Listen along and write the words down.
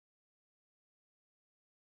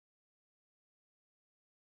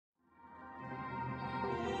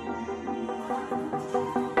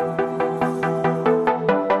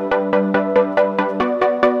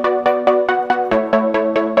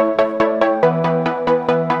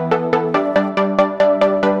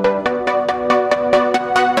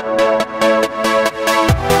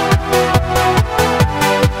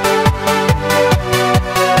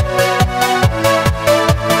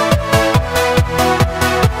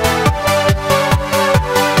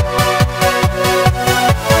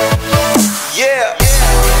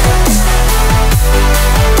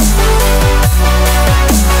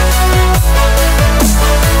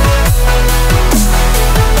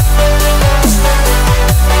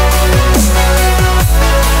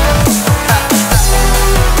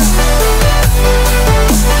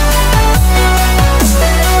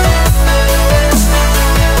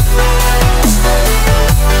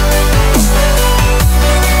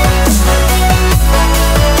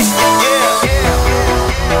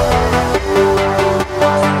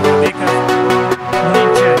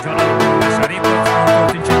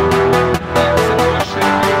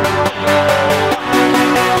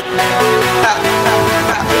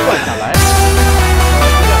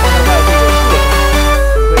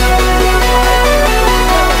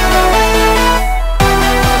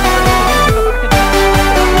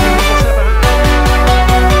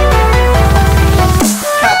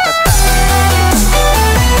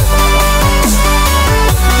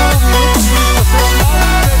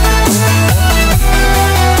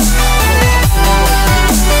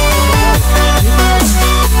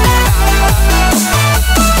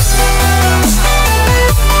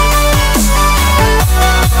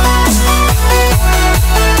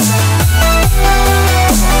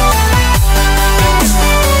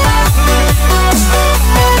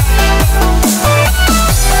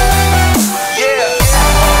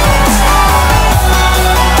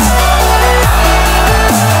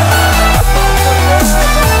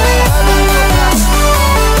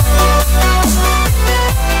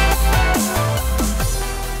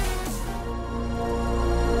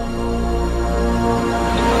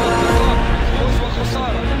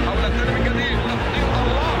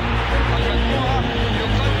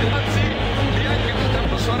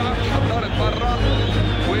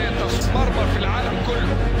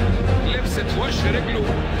كله،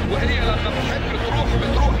 وهي لما بتحب تروح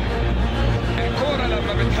بتروح. الكورة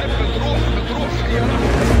لما بتحب تروح هي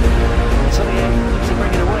راحت. To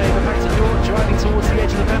bring it away, but back to York, driving towards the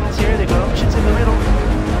edge of the penalty area. They've got options in the middle.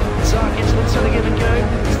 Sarkic looks for the give and go.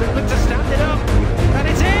 They look to stand it up, and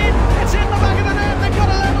it's in! It's in the back of the net. They've got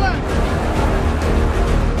a leveller.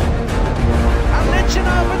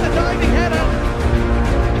 Alijonov with the diving header.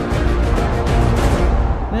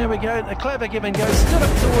 There we go. A clever give and go, stood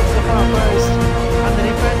up towards the far post, and the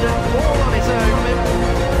defender all on his own.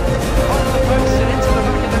 On the post and into the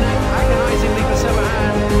back of the net, agonisingly for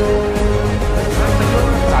Sebahan.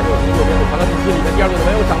 那就这边传到禁区里面，第二队没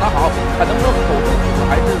有抢得好，看能不能守住，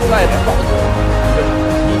还是在保住。这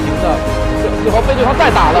畸形的，最后被对方再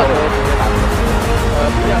打了，直接打进。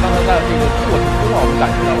实际上刚才在这个过程中啊，我们感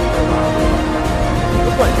觉到了一个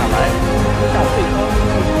断下来，向对方一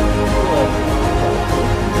个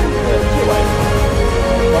界外，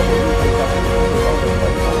包括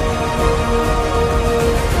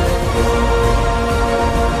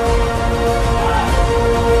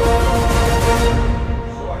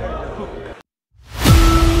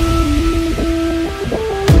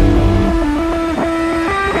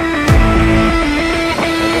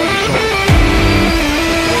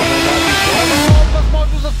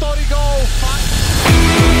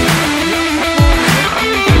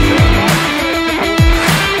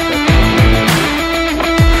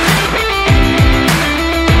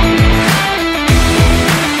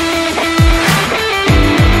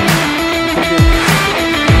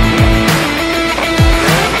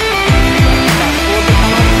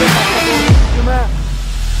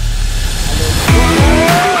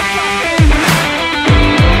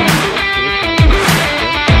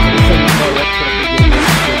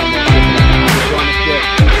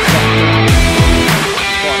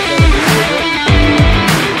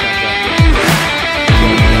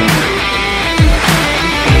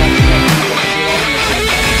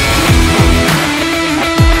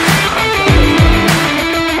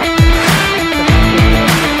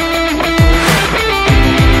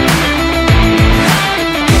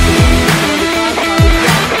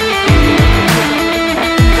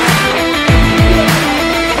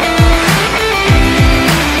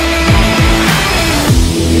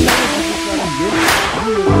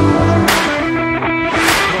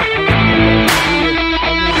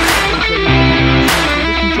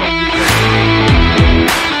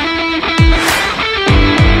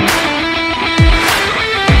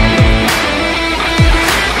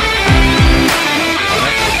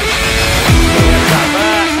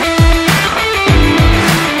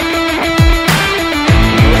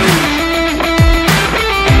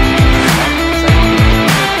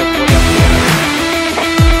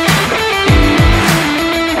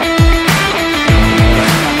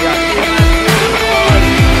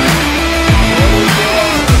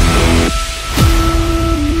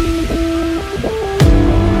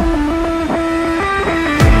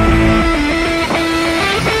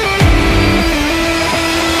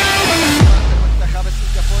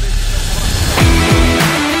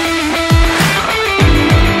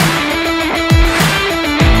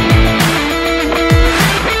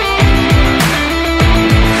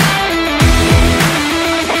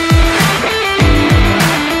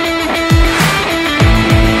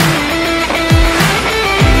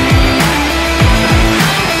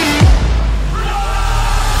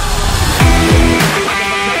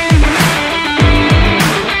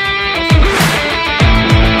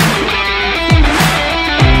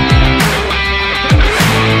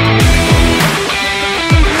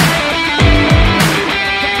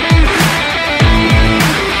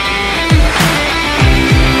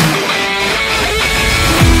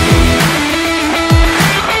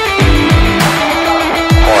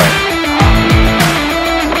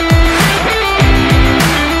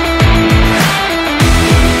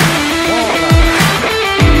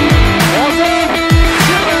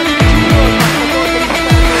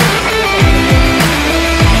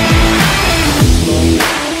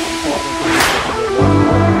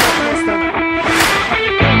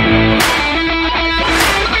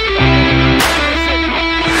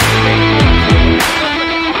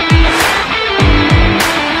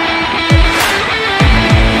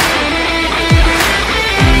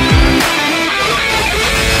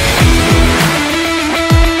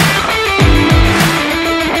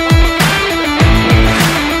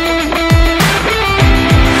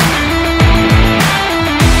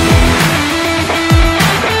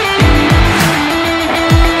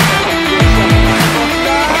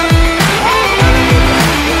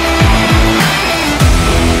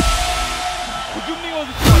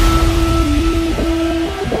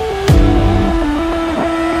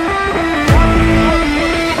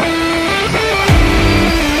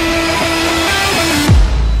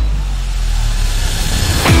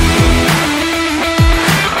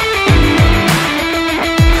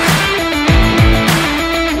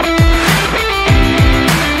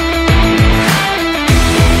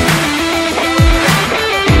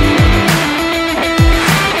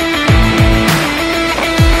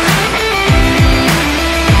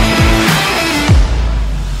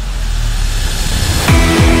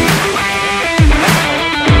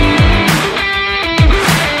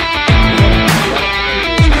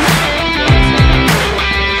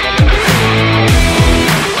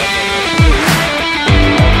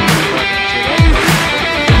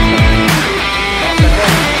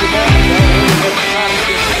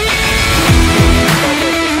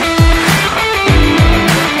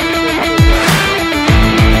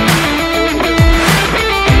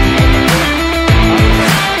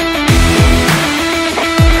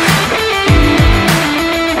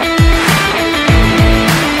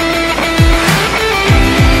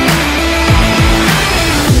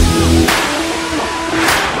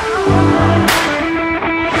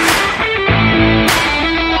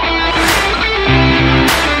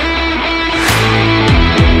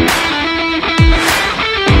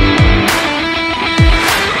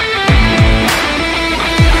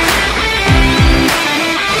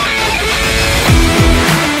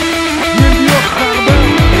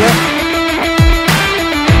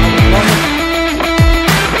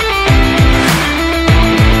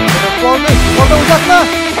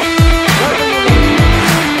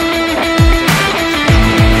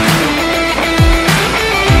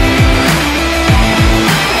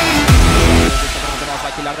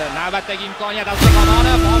bo'ladi. Navbatdagi imkoniyat Asli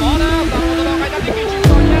Qomonov, darvozada qaytadi ikkinchi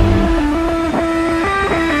imkoniyat.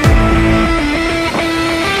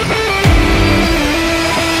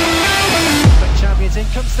 Champions, in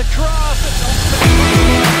comes the cross.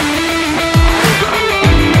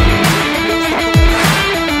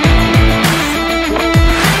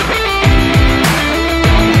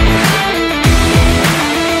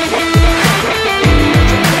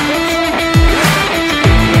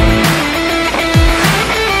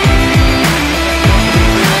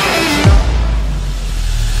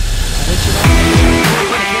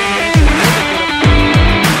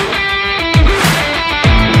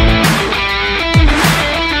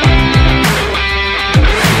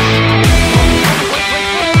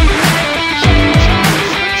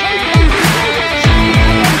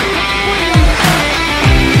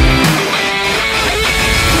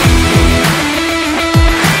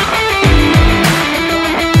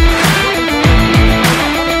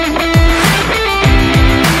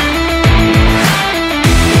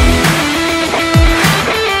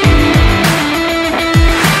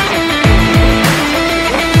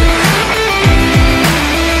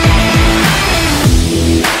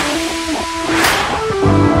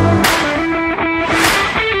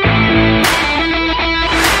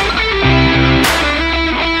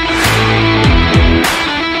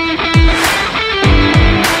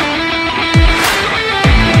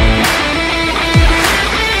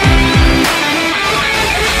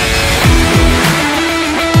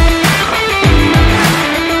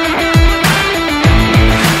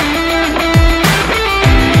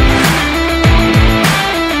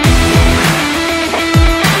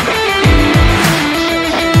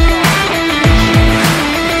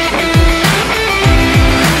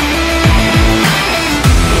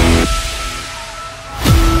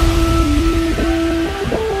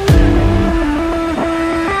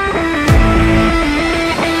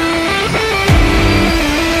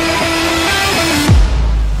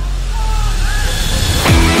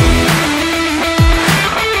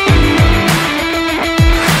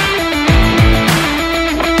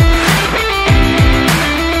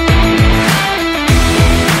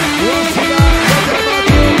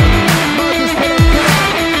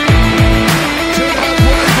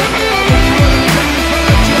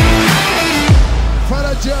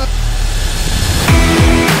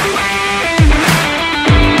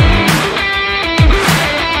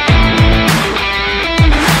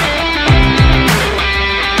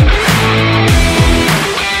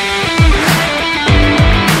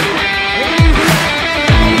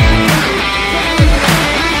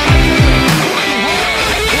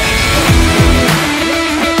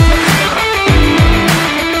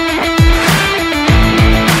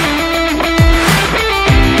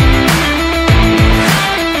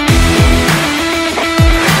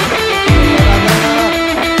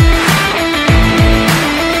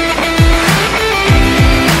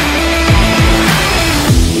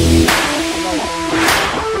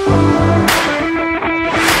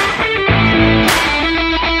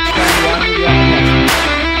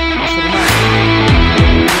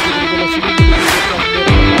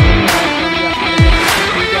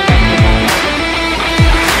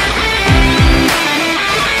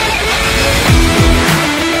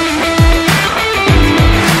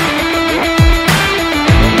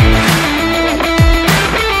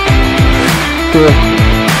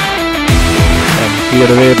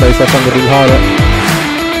 Tiedä veipä isa sangatil haare.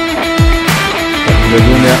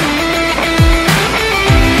 Legunia.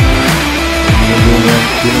 Legunia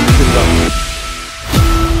kiinni sillä.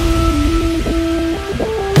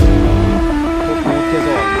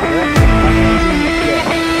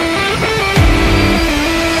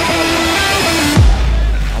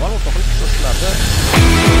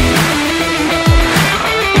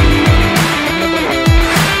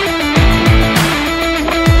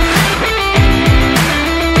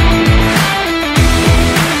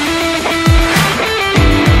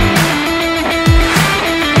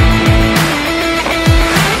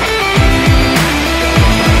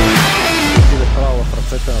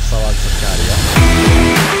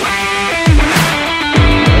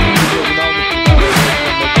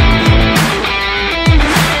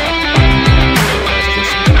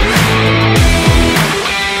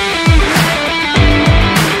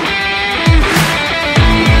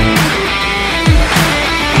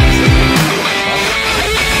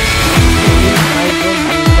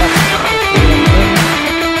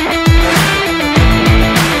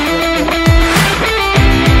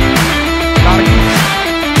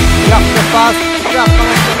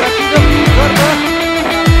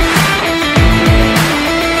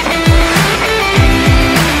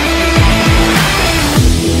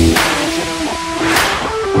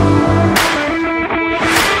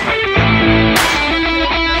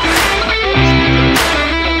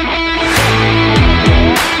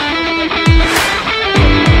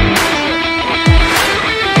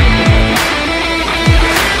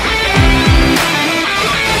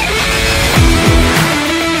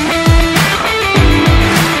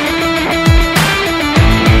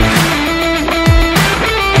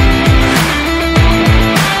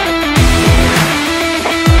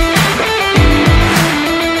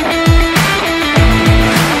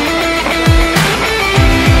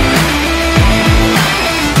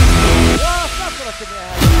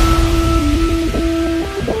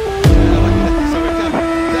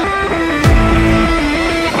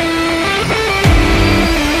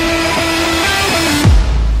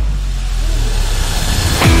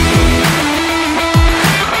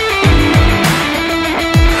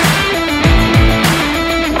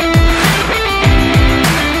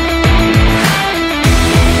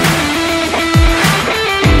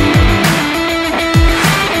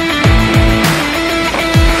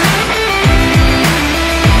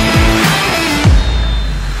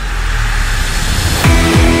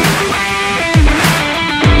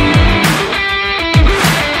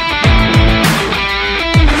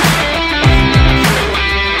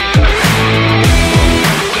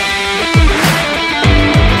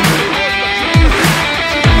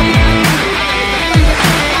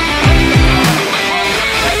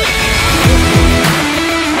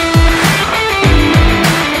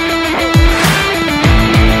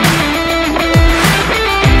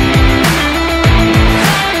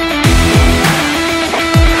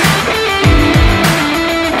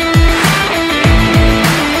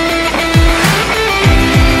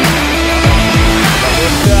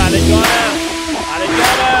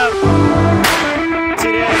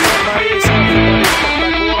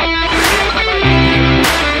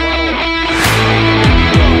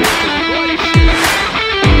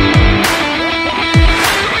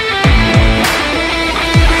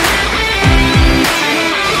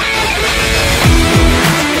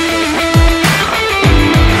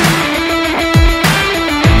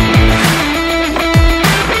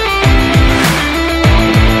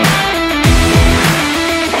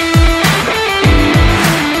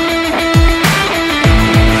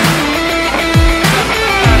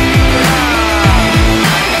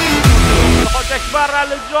 Khojiakbar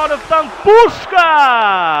Alijonovdan pushka.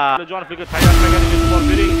 Alijonovga tayyorlagan e'tibor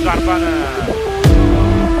bering zarbani.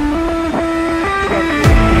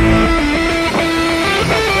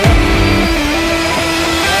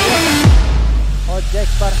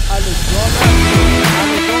 Khojiakbar Alijonov